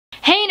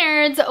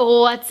nerds,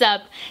 what's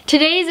up?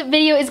 Today's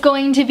video is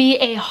going to be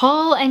a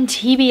haul and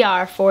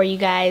TBR for you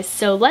guys,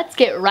 so let's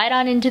get right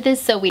on into this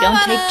so we don't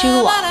take too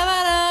long.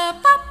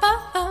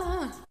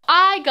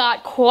 I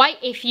got quite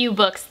a few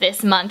books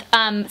this month,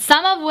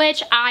 some of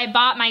which I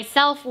bought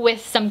myself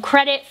with some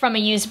credit from a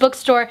used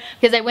bookstore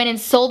because I went and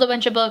sold a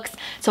bunch of books,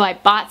 so I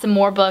bought some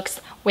more books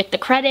with the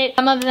credit.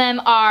 Some of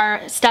them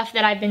are stuff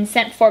that I've been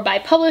sent for by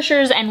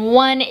publishers, and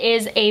one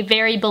is a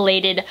very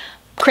belated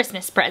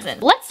Christmas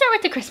present. Let's start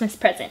with the Christmas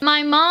present.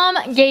 My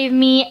mom gave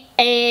me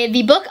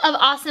the Book of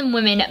Awesome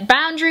Women,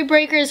 Boundary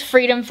Breakers,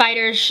 Freedom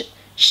Fighters,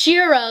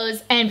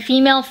 Sheroes, and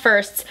Female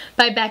Firsts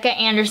by Becca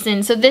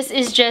Anderson. So this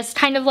is just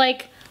kind of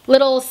like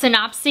little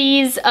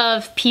synopses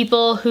of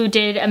people who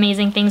did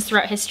amazing things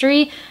throughout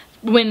history,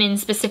 women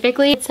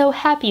specifically. It's so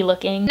happy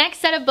looking. Next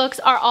set of books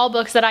are all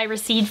books that I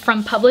received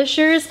from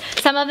publishers.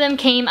 Some of them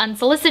came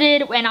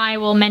unsolicited, and I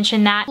will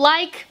mention that.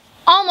 Like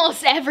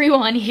almost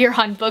everyone here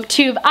on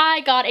BookTube, I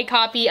got a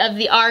copy of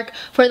The Ark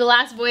for the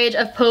Last Voyage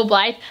of Poe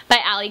Blythe by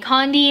Ali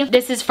Condi.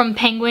 This is from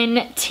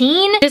Penguin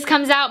Teen. This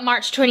comes out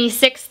March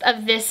 26th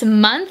of this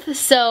month,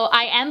 so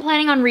I am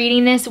planning on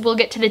reading this. We'll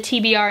get to the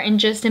TBR in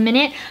just a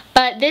minute.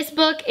 But this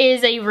book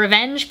is a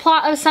revenge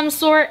plot of some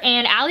sort,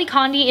 and Ali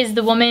Condi is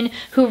the woman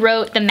who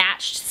wrote the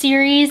Matched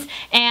series,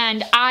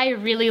 and I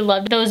really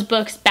loved those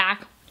books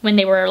back when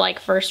they were like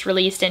first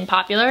released and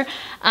popular.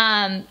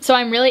 So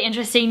I'm really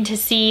interested to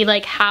see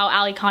like how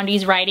Ali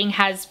Condi's writing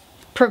has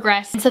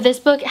progressed. And so this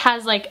book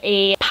has like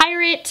a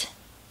pirate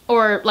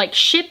or like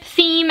ship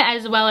theme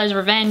as well as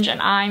revenge,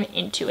 and I'm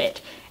into it.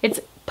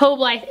 Poe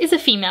Blythe is a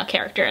female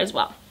character as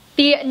well.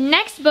 The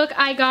next book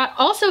I got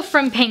also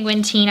from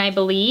Penguin Teen, I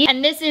believe,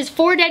 and this is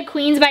Four Dead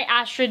Queens by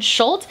Astrid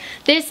Schultz.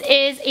 This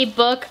is a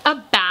book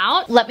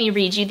about, let me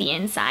read you the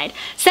inside.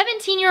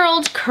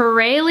 17-year-old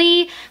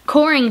Corelli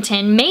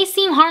Corrington may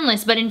seem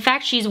harmless, but in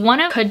fact she's one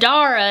of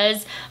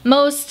Kadara's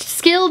most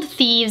skilled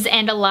thieves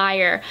and a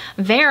liar.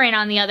 Varen,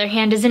 on the other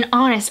hand, is an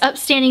honest,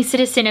 upstanding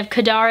citizen of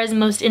Kadara's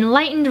most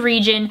enlightened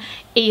region,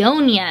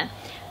 Aeonia.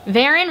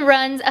 Varen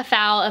runs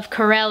afoul of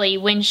Corelli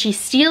when she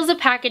steals a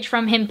package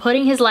from him,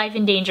 putting his life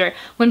in danger.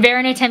 When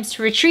Varen attempts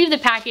to retrieve the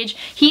package,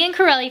 he and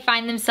Corelli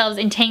find themselves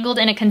entangled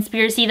in a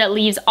conspiracy that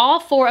leaves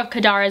all four of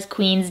Kadara's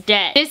queens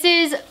dead. This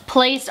is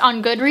placed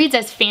on Goodreads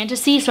as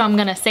fantasy, so I'm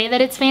gonna say that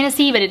it's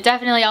fantasy, but it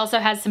definitely also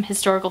has some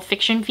historical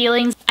fiction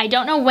feelings. I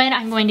don't know when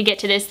I'm going to get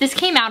to this. This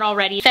came out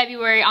already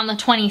February on the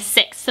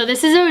 26th, so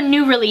this is a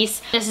new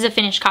release. This is a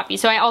finished copy,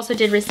 so I also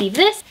did receive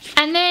this.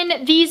 And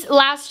then these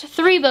last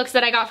three books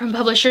that I got from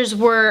publishers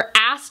were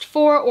asked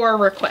for or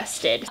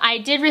requested. I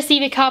did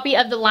receive a copy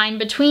of The Line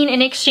Between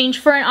in exchange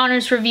for an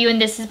honors review, and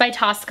this is by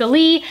Tosca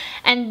Lee.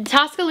 And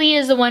Tosca Lee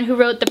is the one who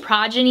wrote The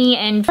Progeny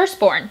and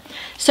Firstborn.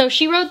 So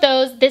she wrote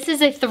those. This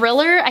is a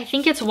thriller. I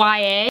think it's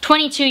YA.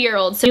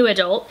 22-year-old, so new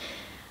adult.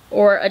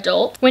 Or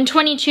adult. When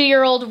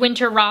 22-year-old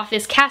Winter Roth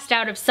is cast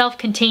out of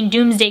self-contained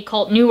doomsday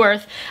cult New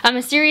Earth, a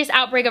mysterious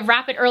outbreak of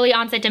rapid early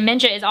onset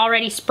dementia is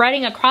already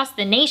spreading across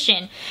the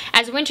nation.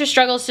 As Winter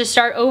struggles to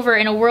start over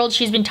in a world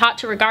she's been taught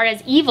to regard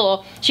as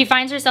evil, she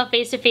finds herself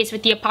face to face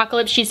with the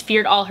apocalypse she's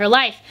feared all her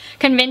life,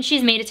 convinced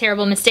she's made a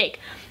terrible mistake.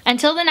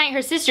 Until the night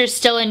her sister,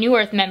 still a New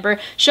Earth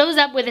member, shows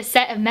up with a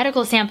set of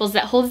medical samples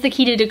that holds the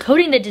key to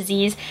decoding the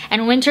disease,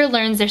 and Winter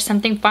learns there's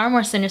something far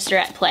more sinister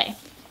at play.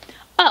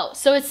 Oh,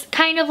 so it's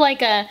kind of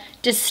like a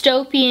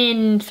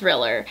dystopian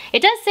thriller.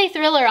 It does say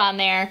thriller on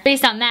there.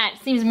 Based on that,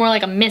 it seems more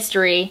like a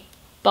mystery,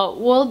 but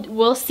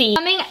we'll see.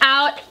 Coming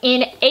out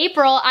in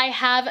April, I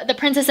have The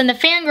Princess and the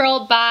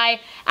Fangirl by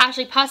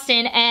Ashley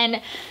Poston,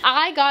 and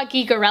I got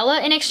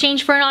Geekerella in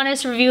exchange for an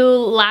honest review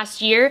last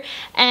year,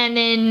 and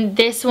then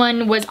this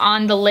one was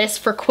on the list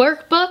for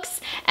Quirk books,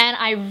 and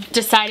I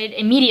decided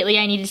immediately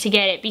I needed to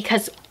get it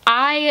because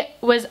I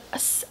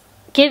was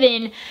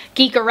given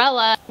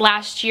Geekerella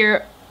last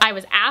year. I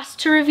was asked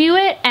to review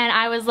it, and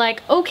I was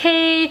like,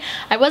 okay.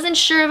 I wasn't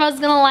sure if I was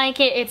gonna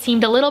like it. It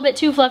seemed a little bit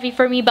too fluffy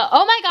for me, but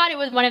oh my god, it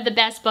was one of the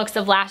best books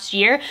of last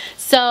year.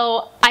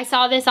 So I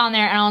saw this on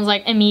there and I was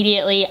like,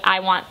 immediately, I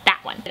want that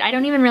one. I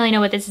don't even really know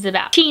what this is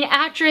about. Teen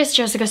actress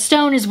Jessica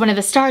Stone is one of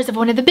the stars of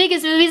one of the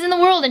biggest movies in the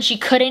world, and she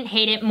couldn't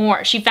hate it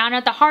more. She found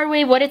out the hard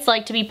way what it's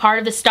like to be part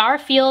of the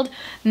Starfield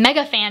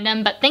mega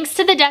fandom, but thanks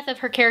to the death of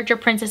her character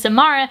Princess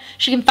Amara,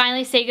 she can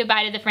finally say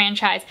goodbye to the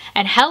franchise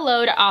and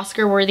hello to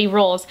Oscar-worthy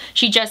roles.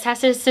 She just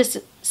has to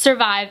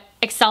survive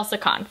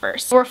Excelsicon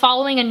first. We're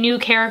following a new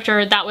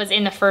character that was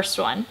in the first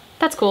one.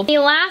 That's cool. The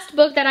last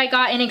book that I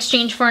got in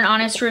exchange for an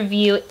honest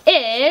review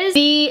is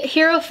The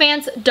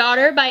Hierophant's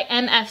Daughter by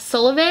M.F.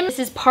 Sullivan. This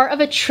is part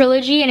of a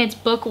trilogy and it's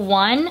book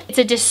one. It's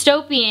a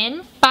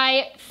dystopian.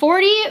 By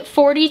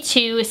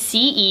 4042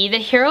 CE,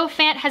 the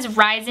Hierophant has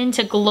risen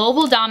to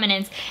global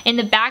dominance in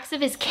the backs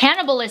of his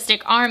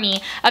cannibalistic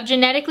army of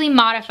genetically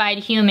modified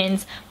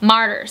humans,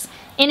 martyrs.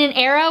 In an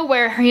era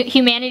where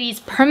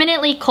humanity's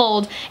permanently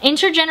cold,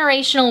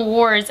 intergenerational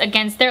wars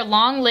against their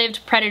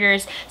long-lived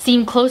predators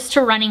seem close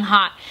to running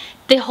hot,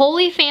 the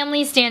Holy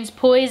Family stands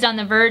poised on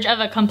the verge of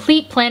a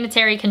complete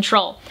planetary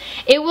control.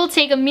 It will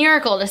take a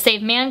miracle to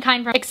save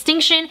mankind from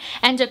extinction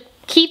and to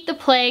keep the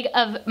plague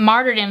of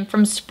martyrdom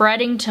from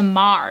spreading to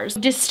Mars.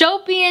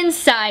 Dystopian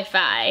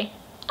sci-fi.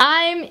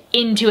 I'm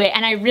into it,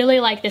 and I really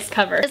like this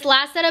cover. This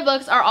last set of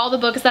books are all the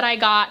books that I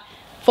got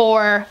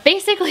for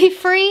basically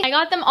free. I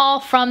got them all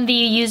from the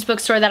used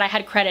bookstore that I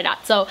had credit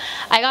at. So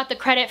I got the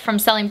credit from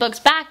selling books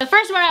back. The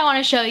first one I want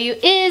to show you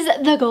is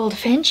The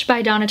Goldfinch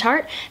by Donna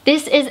Tartt.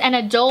 This is an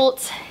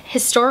adult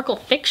historical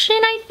fiction,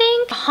 I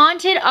think. A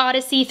haunted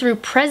odyssey through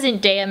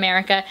present day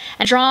America,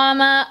 a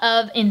drama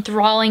of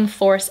enthralling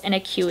force and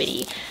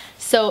acuity.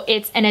 So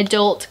it's an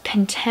adult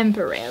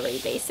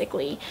contemporary,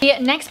 basically. The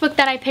next book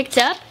that I picked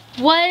up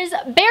was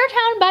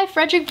Beartown by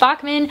Frederick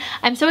Bachman.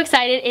 I'm so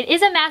excited. It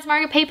is a mass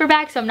market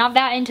paperback, so I'm not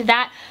that into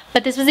that,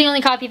 but this was the only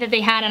copy that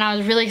they had, and I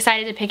was really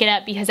excited to pick it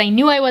up because I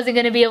knew I wasn't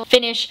going to be able to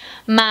finish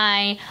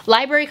my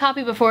library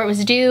copy before it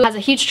was due. It has a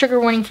huge trigger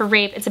warning for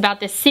rape. It's about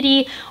this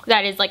city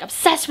that is like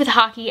obsessed with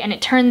hockey, and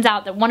it turns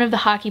out that one of the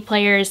hockey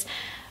players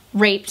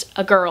raped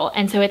a girl,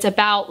 and so it's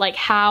about like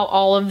how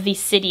all of the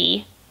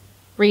city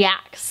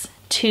reacts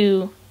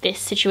to this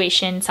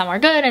situation. Some are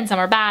good and some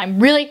are bad. I'm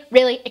really,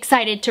 really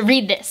excited to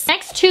read this.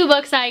 Next two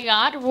books I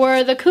got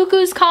were The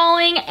Cuckoo's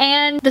Calling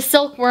and The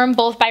Silkworm,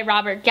 both by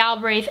Robert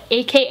Galbraith,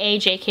 aka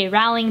J.K.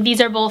 Rowling.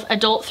 These are both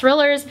adult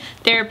thrillers.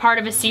 They're part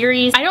of a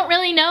series. I don't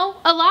really know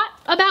a lot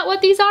about what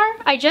these are.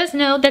 I just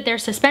know that they're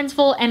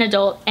suspenseful and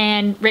adult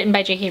and written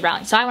by J.K.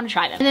 Rowling, so I want to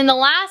try them. And then the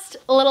last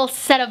little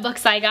set of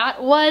books I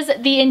got was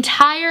the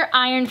entire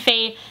Iron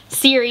Fae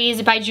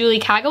series by Julie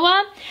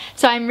Kagawa.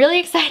 So I'm really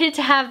excited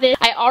to have this.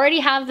 I already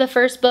have the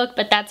first book,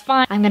 but that's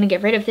fine. I'm gonna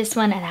get rid of this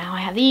one, and now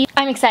I have these.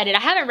 I'm excited. I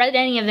haven't read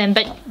any of them,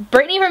 but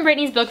Brittni from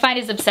Brittni's Book Find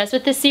is obsessed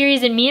with this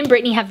series, and me and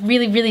Brittni have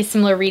really, really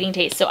similar reading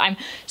tastes, so I'm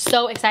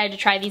so excited to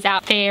try these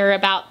out. They're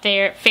about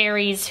their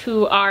fairies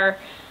who are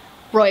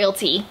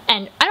royalty,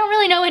 and I don't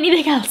really know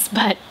anything else,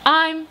 but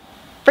I'm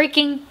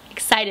freaking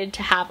excited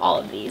to have all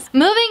of these.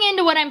 Moving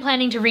into what I'm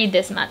planning to read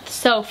this month.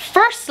 So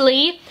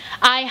firstly,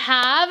 I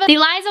have The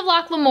Lies of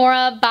Locke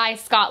Lamora by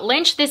Scott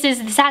Lynch. This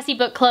is the Sassy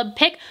Book Club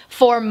pick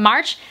for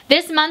March.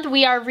 This month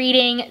we are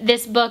reading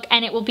this book,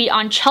 and it will be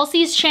on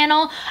Chelsea's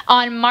channel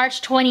on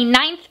March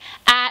 29th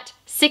at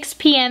 6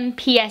 p.m.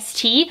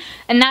 PST,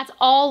 and that's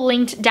all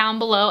linked down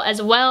below,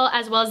 as well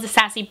as the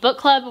Sassy Book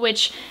Club,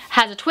 which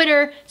has a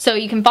Twitter, so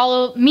you can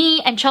follow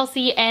me and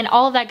Chelsea and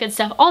all of that good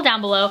stuff all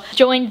down below.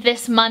 Joined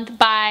this month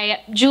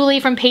by Julie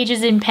from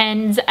Pages and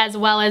Pens, as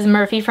well as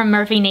Murphy from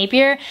Murphy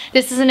Napier.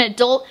 This is an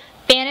adult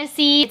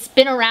fantasy. It's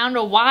been around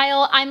a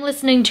while. I'm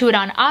listening to it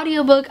on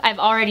audiobook. I've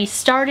already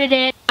started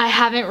it. I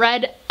haven't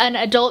read an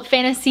adult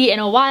fantasy in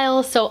a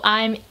while, so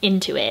I'm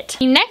into it.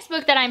 The next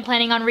book that I'm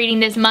planning on reading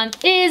this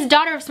month is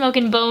Daughter of Smoke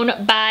and Bone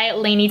by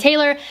Laini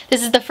Taylor.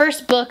 This is the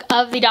first book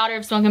of the Daughter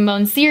of Smoke and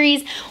Bone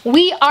series.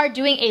 We are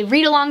doing a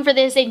read-along for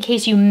this in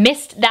case you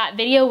missed that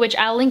video, which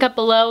I'll link up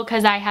below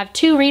because I have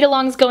 2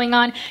 read-alongs going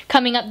on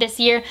coming up this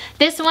year.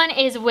 This one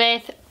is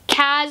with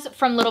Kaz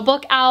from Little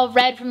Book Owl,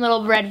 Red from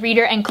Little Red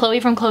Reader, and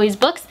Chloe from Chloe's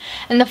Books.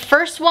 And the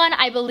first one,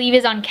 I believe,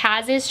 is on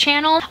Kaz's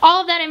channel.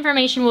 All of that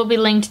information will be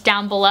linked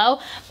down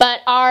below, but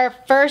our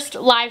first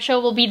live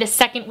show will be the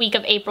 2nd week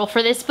of April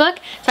for this book.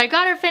 So I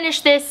gotta finish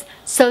this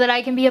so that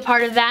I can be a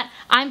part of that.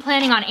 I'm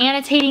planning on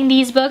annotating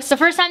these books. The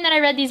first time that I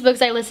read these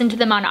books, I listened to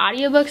them on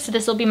audiobook, so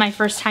this will be my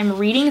first time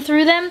reading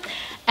through them,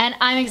 and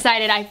I'm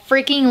excited. I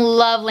freaking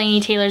love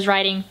Laini Taylor's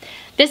writing.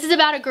 This is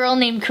about a girl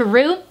named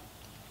Karu,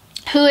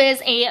 who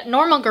is a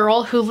normal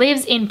girl who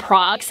lives in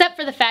Prague, except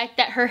for the fact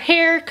that her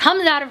hair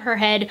comes out of her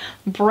head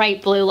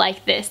bright blue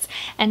like this.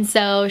 And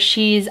so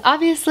she's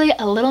obviously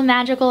a little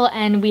magical,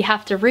 and we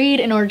have to read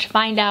in order to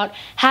find out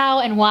how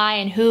and why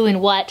and who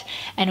and what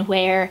and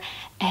where,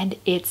 and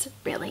it's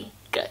really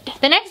good.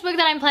 The next book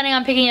that I'm planning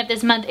on picking up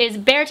this month is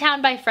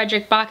Beartown by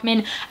Frederick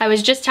Bachman. I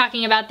was just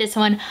talking about this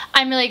one.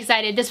 I'm really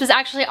excited. This was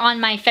actually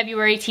on my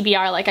February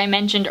TBR, like I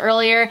mentioned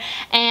earlier,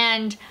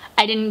 and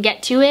I didn't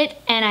get to it,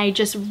 and I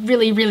just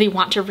really, really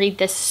want to read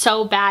this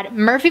so bad.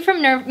 Murphy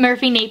from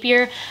Murphy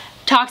Napier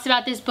talks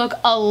about this book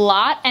a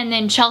lot, and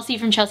then Chelsea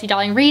from Chelsea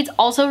Darling Reads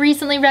also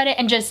recently read it,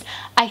 and just,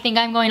 I think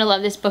I'm going to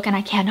love this book, and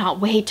I cannot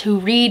wait to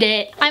read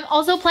it. I'm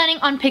also planning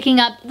on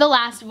picking up The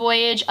Last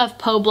Voyage of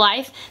Poe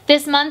Blythe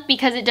this month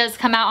because it does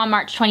come out on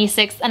March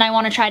 26th, and I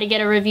want to try to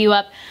get a review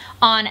up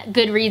on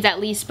Goodreads at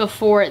least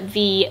before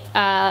the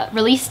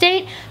release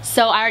date.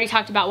 So I already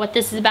talked about what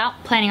this is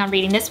about, planning on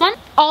reading this one.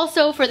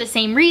 Also, for the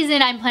same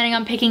reason, I'm planning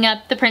on picking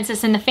up The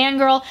Princess and the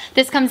Fangirl.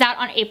 This comes out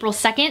on April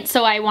 2nd,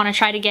 so I want to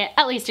try to get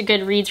at least a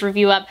Goodreads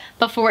review up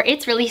before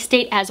its release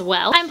date as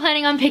well. I'm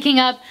planning on picking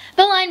up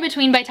The Line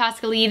Between by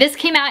Tosca Lee. This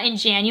came out in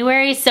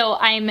January, so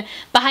I'm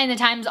behind the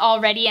times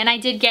already, and I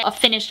did get a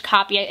finished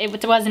copy.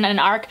 It wasn't an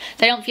ARC,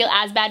 so I don't feel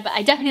as bad, but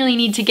I definitely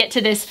need to get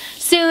to this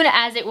soon,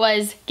 as it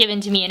was given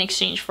to me in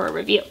exchange for a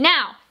review.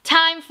 Now,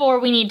 time for,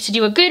 we need to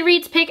do a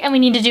Goodreads pick and we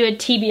need to do a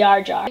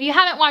TBR jar. If you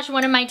haven't watched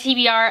one of my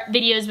TBR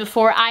videos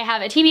before, I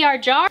have a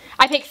TBR jar.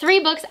 I pick 3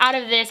 books out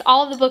of this.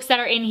 All of the books that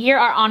are in here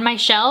are on my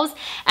shelves,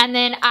 and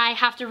then I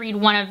have to read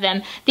one of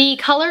them. The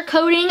color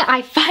coding,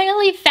 I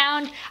finally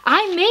found,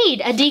 I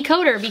made a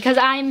decoder because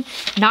I'm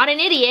not an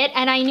idiot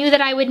and I knew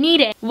that I would need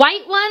it.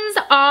 White ones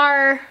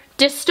are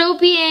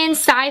dystopian,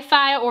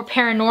 sci-fi, or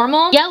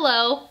paranormal.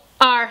 Yellow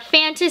are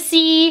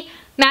fantasy,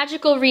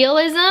 magical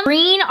realism.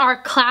 Green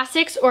are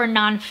classics or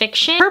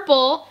nonfiction.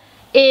 Purple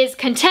is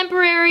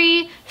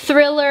contemporary,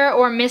 thriller,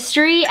 or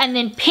mystery. And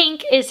then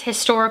pink is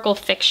historical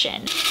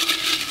fiction.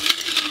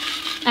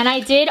 And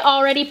I did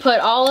already put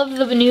all of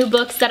the new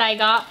books that I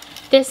got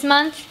this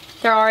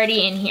month. They're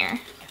already in here.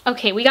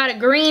 Okay, we got a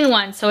green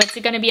one, so it's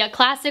gonna be a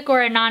classic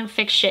or a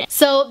nonfiction.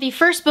 So the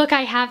first book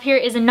I have here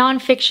is a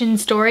nonfiction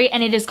story,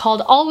 and it is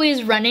called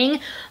Always Running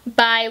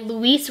by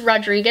Luis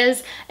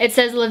Rodriguez. It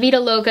says La Vida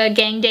Loca,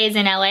 Gang Days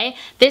in LA.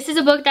 This is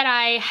a book that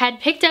I had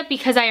picked up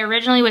because I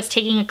originally was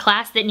taking a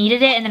class that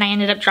needed it, and then I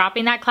ended up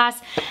dropping that class,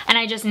 and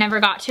I just never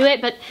got to it.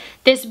 But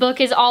this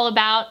book is all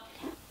about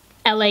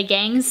LA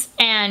gangs,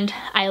 and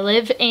I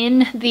live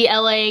in the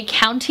LA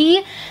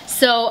county,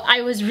 so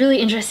I was really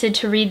interested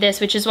to read this,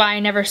 which is why I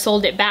never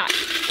sold it back.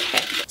 Okay.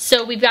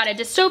 So we've got a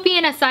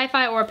dystopian, a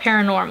sci-fi, or a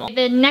paranormal.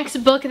 The next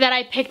book that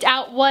I picked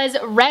out was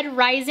Red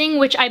Rising,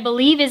 which I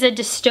believe is a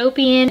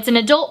dystopian. It's an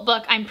adult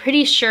book, I'm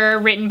pretty sure,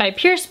 written by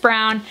Pierce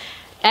Brown.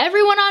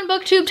 Everyone on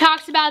BookTube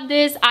talks about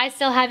this. I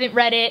still haven't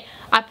read it.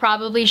 I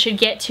probably should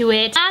get to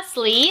it.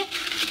 Lastly,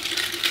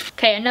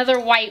 okay, another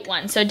white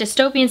one, so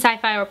dystopian,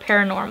 sci-fi, or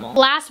paranormal.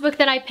 Last book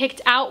that I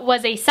picked out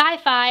was a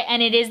sci-fi,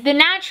 and it is The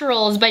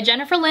Naturals by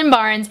Jennifer Lynn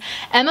Barnes.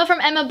 Emma from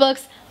Emma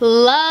Books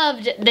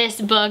loved this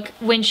book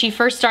when she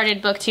first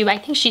started BookTube. I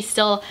think she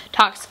still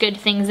talks good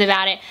things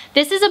about it.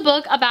 This is a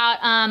book about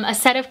a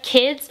set of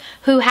kids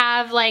who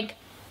have like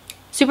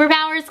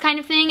superpowers kind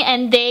of thing,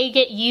 and they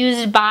get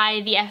used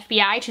by the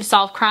FBI to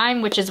solve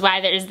crime, which is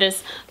why there's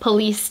this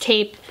police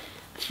tape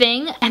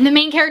thing. And the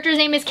main character's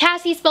name is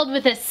Cassie, spelled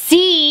with a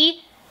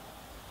C.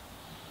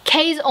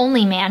 K's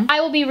only, man.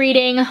 I will be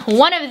reading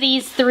one of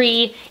these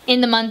 3 in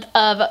the month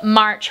of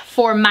March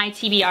for my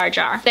TBR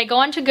jar. I go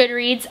onto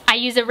Goodreads, I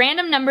use a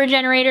random number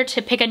generator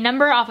to pick a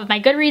number off of my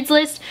Goodreads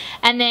list,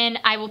 and then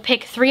I will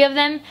pick 3 of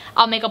them.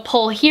 I'll make a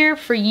poll here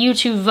for you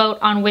to vote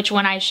on which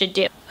one I should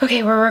do.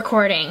 Okay, we're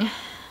recording.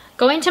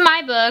 Going to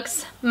my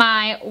books,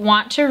 my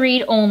want to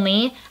read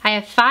only. I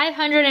have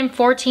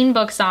 514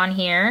 books on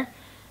here.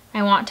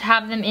 I want to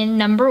have them in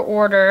number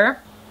order.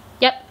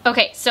 Yep,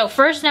 okay, so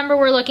first number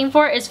we're looking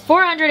for is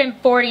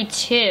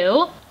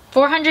 442.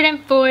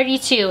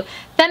 442.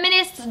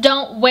 Feminists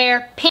don't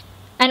wear pink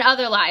and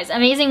other lies.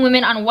 Amazing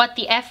Women on What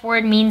the F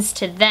Word Means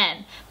to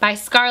Them by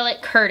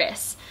Scarlett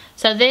Curtis.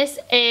 So this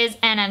is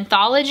an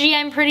anthology,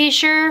 I'm pretty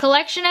sure.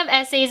 Collection of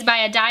essays by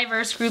a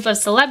diverse group of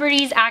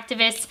celebrities,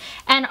 activists,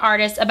 and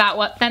artists about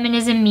what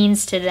feminism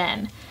means to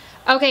them.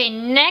 Okay,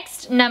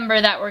 next number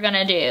that we're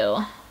gonna do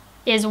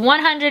is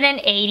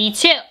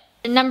 182.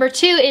 Number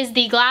 2 is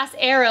The Glass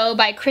Arrow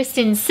by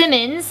Kristen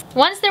Simmons.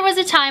 Once there was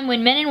a time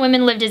when men and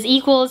women lived as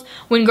equals,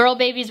 when girl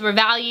babies were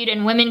valued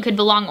and women could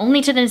belong only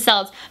to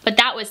themselves, but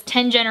that was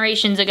 10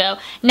 generations ago.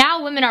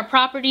 Now women are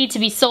property to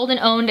be sold and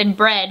owned and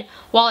bred,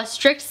 while a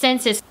strict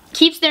census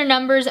keeps their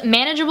numbers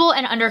manageable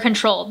and under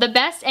control. The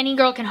best any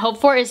girl can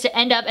hope for is to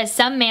end up as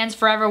some man's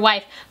forever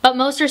wife, but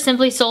most are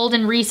simply sold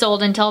and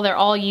resold until they're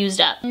all used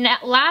up. Now,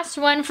 last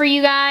one for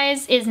you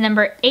guys is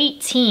number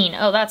 18.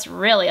 Oh, that's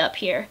really up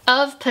here.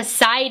 Of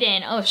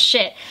Poseidon. Oh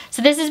shit.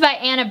 So this is by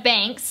Anna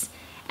Banks,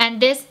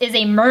 and this is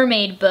a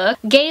mermaid book.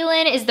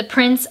 Galen is the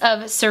prince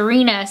of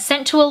Serena,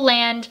 sent to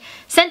land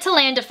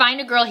to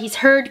find a girl he's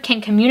heard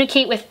can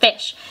communicate with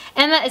fish.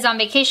 Emma is on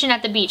vacation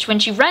at the beach. When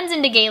she runs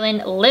into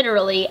Galen,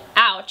 literally,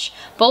 ouch,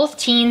 both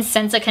teens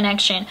sense a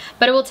connection.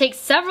 But it will take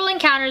several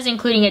encounters,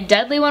 including a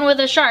deadly one with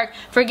a shark,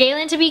 for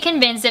Galen to be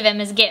convinced of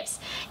Emma's gifts.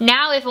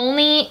 Now,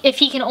 if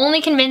he can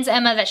only convince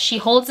Emma that she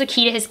holds the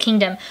key to his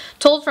kingdom.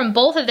 Told from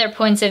both of their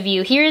points of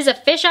view, here is a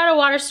fish out of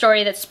water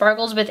story that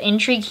sparkles with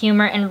intrigue,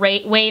 humor, and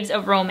waves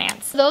of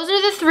romance. Those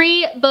are the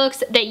 3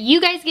 books that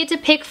you guys get to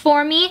pick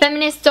for me.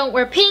 Feminists Don't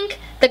Wear Pink,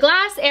 The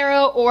Glass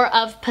Arrow, or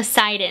Of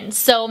Poseidon.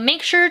 So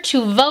make sure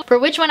to vote for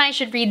which one I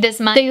should read this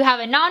month. So you have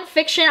a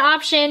nonfiction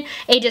option,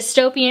 a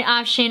dystopian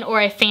option,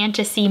 or a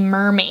fantasy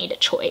mermaid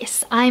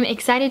choice. I'm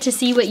excited to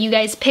see what you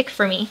guys pick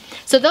for me.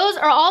 So those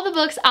are all the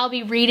books I'll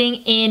be reading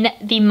in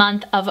the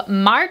month of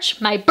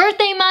March, my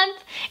birthday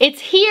month.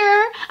 It's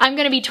here. I'm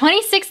gonna be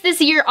 26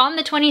 this year on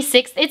the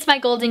 26th. It's my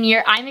golden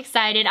year. I'm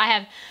excited. I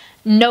have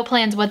no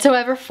plans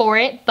whatsoever for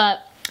it,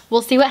 but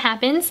we'll see what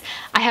happens.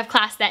 I have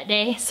class that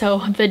day, so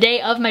the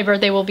day of my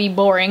birthday will be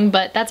boring,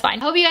 but that's fine.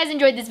 I hope you guys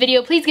enjoyed this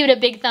video. Please give it a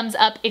big thumbs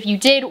up if you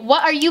did.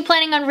 What are you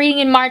planning on reading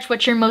in March?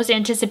 What's your most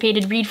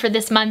anticipated read for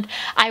this month?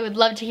 I would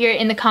love to hear it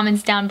in the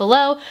comments down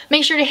below.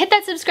 Make sure to hit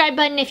that subscribe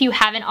button if you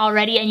haven't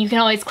already, and you can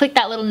always click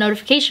that little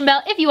notification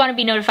bell if you want to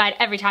be notified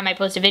every time I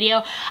post a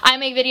video. I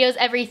make videos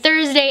every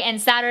Thursday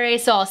and Saturday,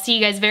 so I'll see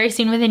you guys very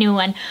soon with a new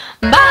one.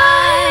 Bye!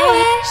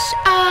 I wish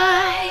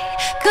I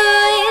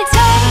could